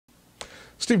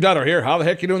Steve Dotto here. How the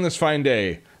heck you doing this fine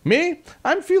day? Me?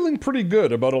 I'm feeling pretty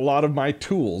good about a lot of my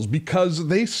tools because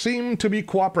they seem to be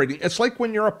cooperating. It's like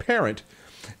when you're a parent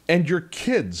and your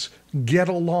kids get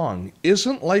along.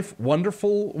 Isn't life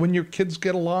wonderful when your kids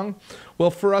get along? Well,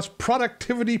 for us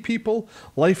productivity people,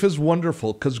 life is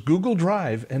wonderful because Google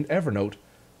Drive and Evernote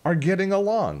are getting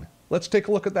along. Let's take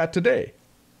a look at that today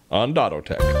on Dotto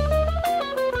Tech.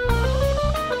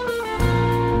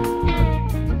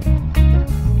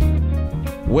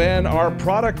 When our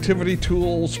productivity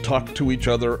tools talk to each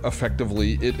other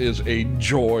effectively, it is a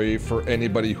joy for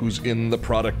anybody who's in the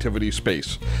productivity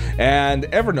space. And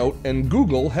Evernote and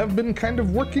Google have been kind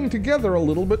of working together a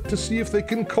little bit to see if they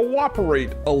can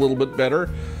cooperate a little bit better,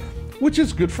 which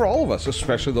is good for all of us,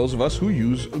 especially those of us who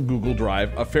use Google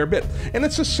Drive a fair bit. And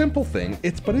it's a simple thing,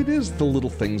 but it is the little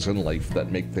things in life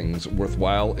that make things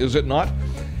worthwhile, is it not?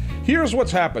 Here's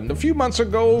what's happened. A few months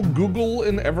ago, Google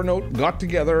and Evernote got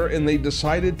together and they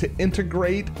decided to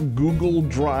integrate Google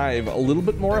Drive a little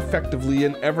bit more effectively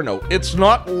in Evernote. It's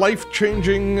not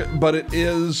life-changing, but it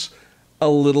is a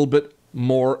little bit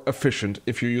more efficient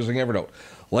if you're using Evernote.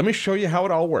 Let me show you how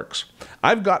it all works.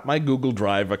 I've got my Google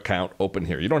Drive account open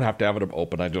here. You don't have to have it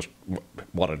open. I just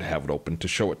wanted to have it open to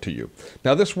show it to you.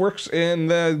 Now, this works in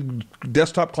the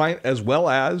desktop client as well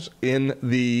as in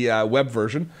the web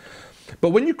version.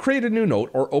 But when you create a new note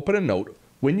or open a note,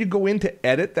 when you go in to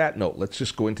edit that note, let's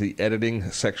just go into the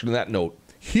editing section of that note.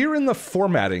 Here in the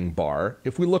formatting bar,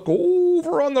 if we look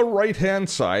over on the right-hand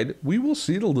side, we will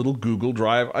see the little Google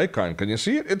Drive icon. Can you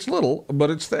see it? It's little, but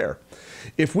it's there.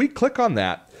 If we click on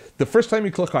that, the first time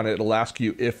you click on it, it'll ask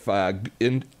you if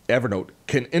in Evernote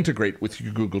can integrate with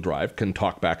your Google Drive, can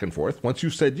talk back and forth. Once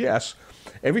you've said yes,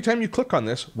 every time you click on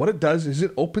this, what it does is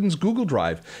it opens Google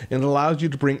Drive and it allows you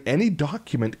to bring any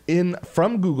document in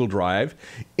from Google Drive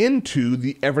into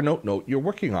the Evernote note you're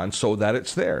working on so that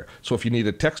it's there. So if you need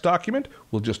a text document,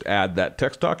 we'll just add that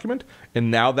text document,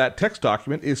 and now that text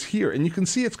document is here. And you can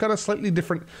see it's got a slightly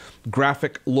different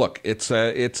graphic look. It's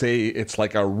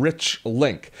like a rich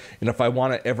link. And if I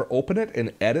want to ever open it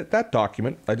and edit that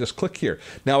document, I just click here.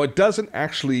 Now, it doesn't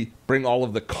actually bring all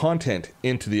of the content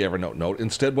into the Evernote note.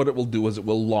 Instead, what it will do is it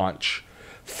will launch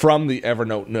from the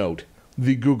Evernote note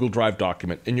the Google Drive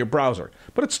document in your browser.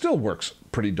 But it still works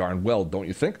pretty darn well, don't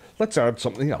you think? Let's add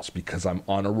something else because I'm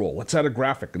on a roll. Let's add a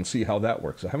graphic and see how that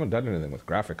works. I haven't done anything with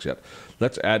graphics yet.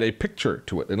 Let's add a picture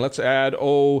to it. And let's add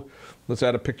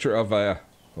a picture of a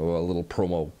little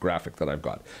promo graphic that I've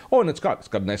got. Oh, and it's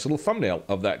got a nice little thumbnail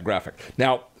of that graphic.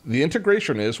 Now, the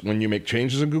integration is when you make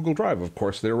changes in Google Drive, of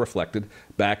course, they're reflected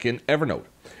back in Evernote.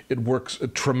 It works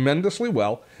tremendously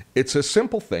well. It's a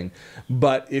simple thing,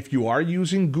 but if you are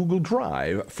using Google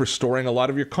Drive for storing a lot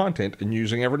of your content and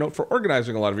using Evernote for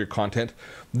organizing a lot of your content,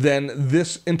 then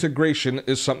this integration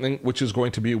is something which is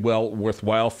going to be well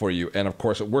worthwhile for you. And of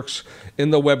course, it works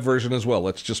in the web version as well.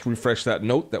 Let's just refresh that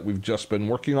note that we've just been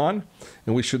working on,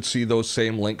 and we should see those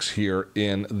same links here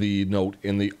in the note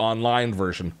in the online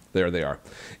version. There they are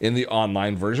in the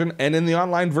online version. And in the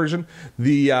online version,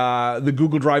 the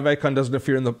Google Drive icon doesn't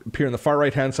appear in the far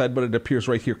right-hand side, but it appears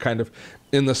right here kind of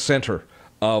in the center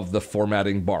of the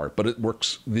formatting bar. But it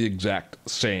works the exact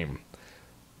same.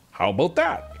 How about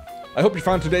that? I hope you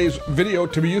found today's video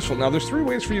to be useful. Now, there's 3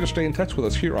 ways for you to stay in touch with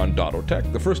us here on Dotto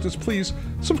Tech. The first is please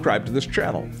subscribe to this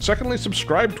channel. Secondly,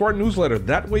 subscribe to our newsletter.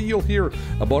 That way you'll hear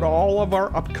about all of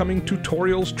our upcoming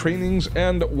tutorials, trainings,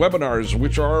 and webinars,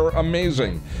 which are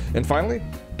amazing. And finally,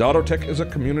 Dotto Tech is a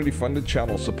community-funded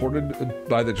channel supported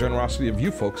by the generosity of you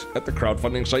folks at the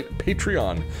crowdfunding site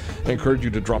Patreon. I encourage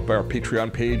you to drop by our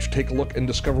Patreon page, take a look, and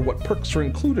discover what perks are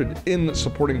included in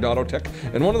supporting Dotto Tech.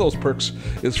 And one of those perks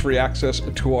is free access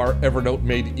to our Evernote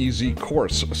Made Easy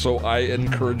course. So I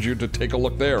encourage you to take a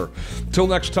look there. Till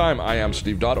next time, I am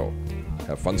Steve Dotto.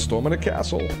 Have fun storming a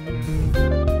castle.